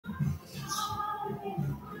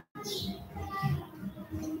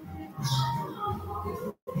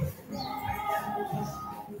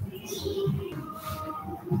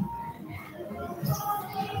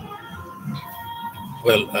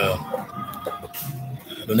Well,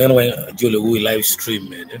 the name of Jolly we live stream,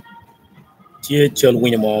 man. THL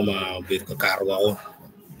Winamama with the car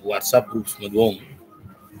WhatsApp groups, Madwong.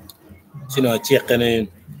 You know, check a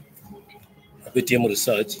bit of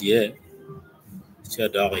research, yeah.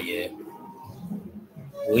 Dog, yeah.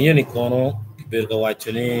 When you Nicono, Birga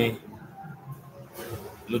Watchone,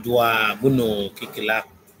 Ludwa, Buno, Kilak,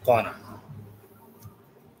 Corner.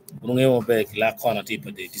 Bungo Bay, Kilak Corner, tip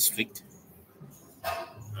of the district.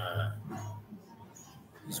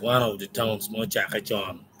 It's one of the towns, more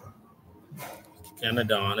Chakachon.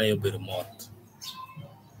 Canada on a bit more.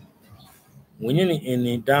 When you're in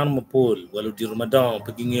the down pool, well, do Ramadan,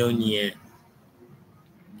 picking your near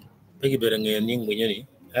Peggy Berang and Ying Winnie,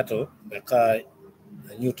 Ato, Bakai,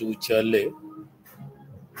 and you to Charlie.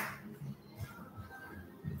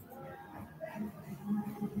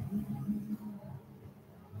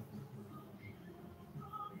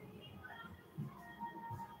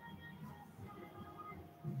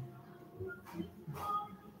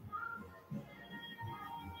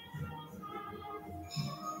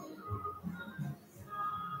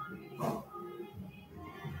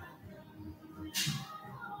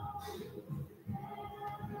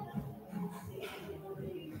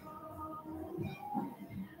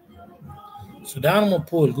 So down my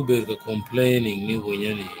pool, go back complaining, new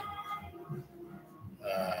Winnie.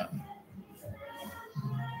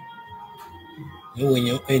 You when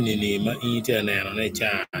you're any my internet on a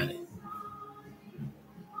child.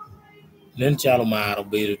 Then Chalmar will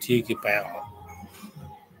be to take a power.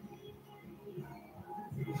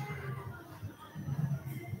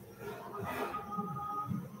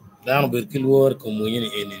 Down with Kilwar, come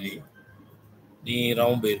winning any. The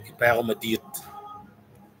round bed, power my deed.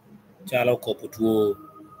 Chalo coputuo.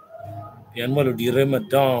 Pianmalo di rema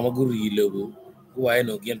down, a guru level. Who I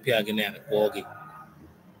know, Gian Piagan and Quoggy.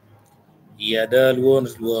 Yada,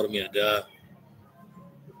 Luans Lur me da.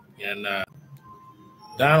 And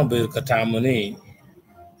down with Katamani.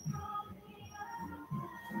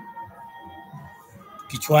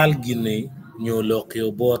 Kichwal Guinea, New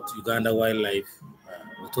Lokio bought Uganda Wildlife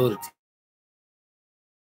Authority.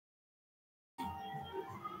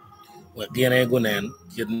 Well, DNA Gunan,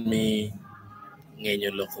 kid me,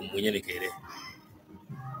 Nanya Locum Winnicade.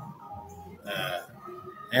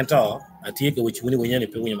 And all, I take which winning when you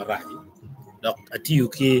pay when you're a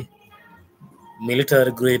TUK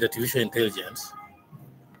military grade artificial intelligence.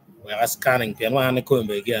 We are scanning Piano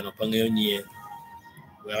Combe again upon your year.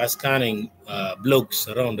 We are scanning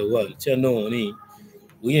blogs around the world. No,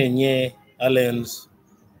 we are near Allen's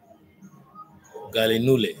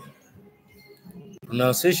Gallinule.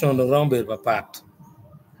 Pronunciation of round bed apart.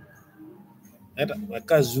 I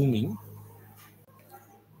can zooming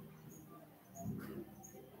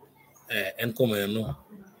and come no.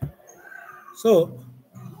 So,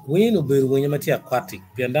 we know be when you're aquatic.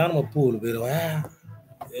 Piandano pool, be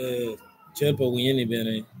Chelpa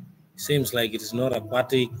when seems like it is not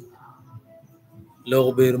aquatic.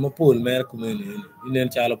 Low bear my pool, Mercury, in then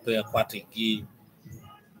Chalope aquatic,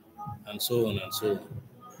 and so on and so on.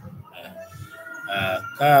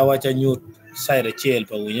 Ka watch a new side of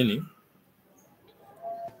Chelpa when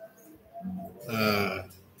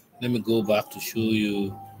let me go back to show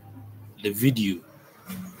you the video.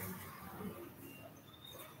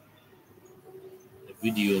 The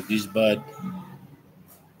video of this bird.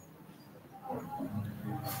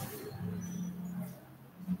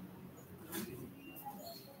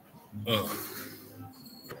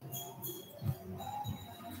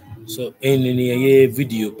 So in a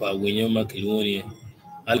video pa when you make it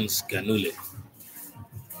Gallinule.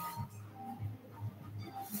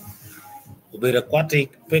 But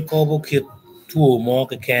aquatic pecobo kit 2 or more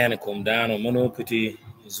can come down on monopity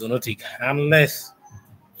zoonotic unless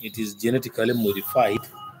it is genetically modified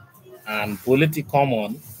and politically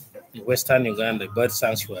common in Western Uganda bird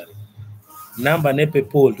sanctuary. Number nepe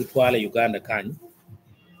pole to Twala Uganda can.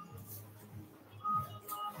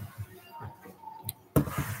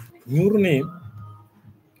 Your name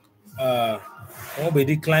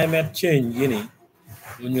the climate change, when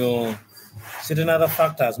you certain other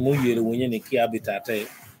factors more you when you key habitat,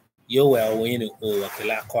 you were winning over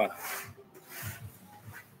Kilak corner.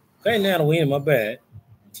 Kind of win my bed,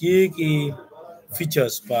 take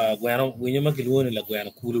features pa when you make it one like when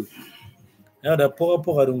cool. Now the poor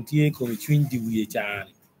don't take on between the way chan.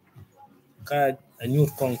 Card a new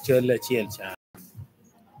concher la change.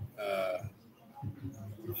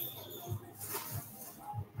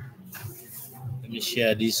 Let me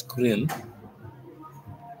share this screen.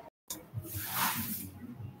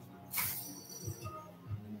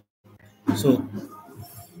 So,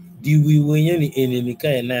 do we win any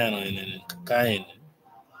kind of kind?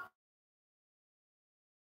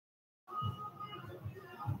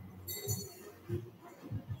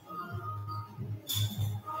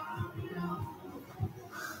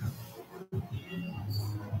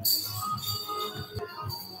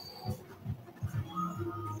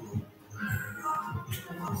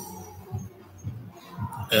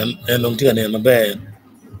 and on tiga ne mabe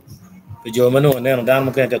pe jo mano ne no dan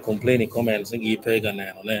mo kan ta complain comments ngi pe ga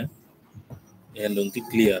ne and on ti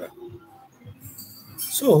clear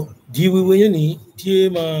so jiwi we ni tie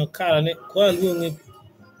ma kala ne kwa luongi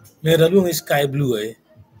me da luongi sky blue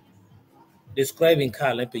describing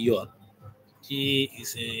kala pe yo he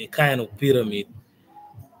is a kind of pyramid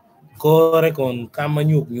kore kon kama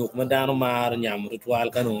nyuk madano mar nyam ritual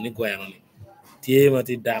kanu ni gweno ni tie ma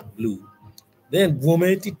ti dark blue then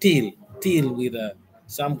woman ti teal with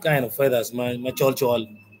some kind of feathers ma chol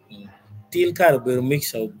teal kind of a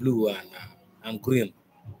mix of blue and green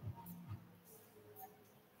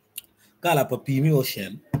kala pa pi mi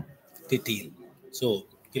ocean ti teal so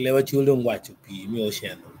kilewa children watch pi mi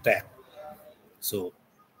ocean tag so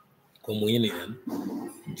como yini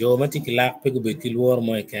jo mati kilak pe go be tilwor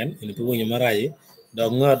mo ken ni pe wonya maraye do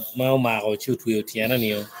ngod ma ko chutu yo tiana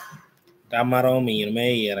niyo tamaro mi me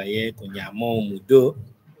yera ye ko nyamo mudo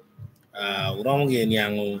urom ge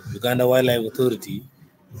nyango Uganda Wildlife Authority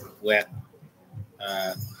where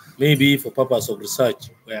maybe for purpose of research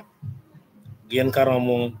where gen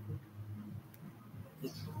karomo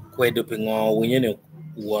kwedo pingo winyene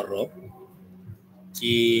woro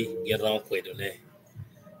ki gero kwedo ne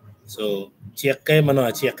so check mano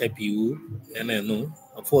check piu ene no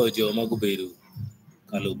afo jo maguberu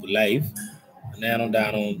kalu live nano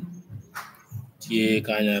dano tie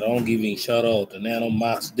kanya ron giving shout out nano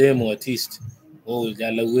Max demo artist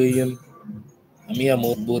jala William amia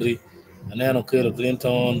Modbury nano Kero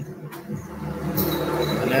Clinton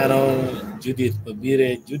nano Judith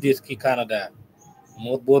Babire Judith ki Canada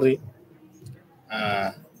Modbury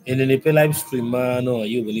ene ni pe live stream no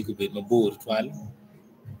yugo ni kubet mabor twal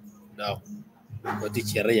da wati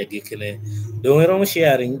chere ya gikene don ron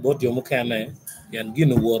sharing bot yo mukane yan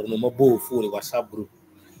gino wor no mabor fu WhatsApp group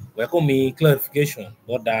we ko mi clarification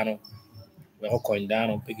bot dano we ko coin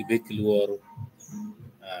dano pegi bekil wor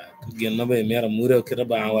gen no be mera mure kira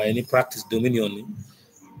ba wa ni practice dominion ni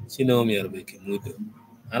sino mera be ki mudo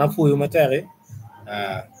ana fu yo matare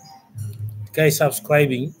kay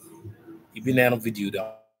subscribing ibina no video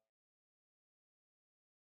da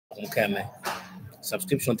mukane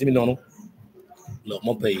subscription timi nono lo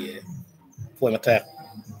mo pay fo matare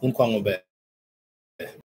un ko ngobe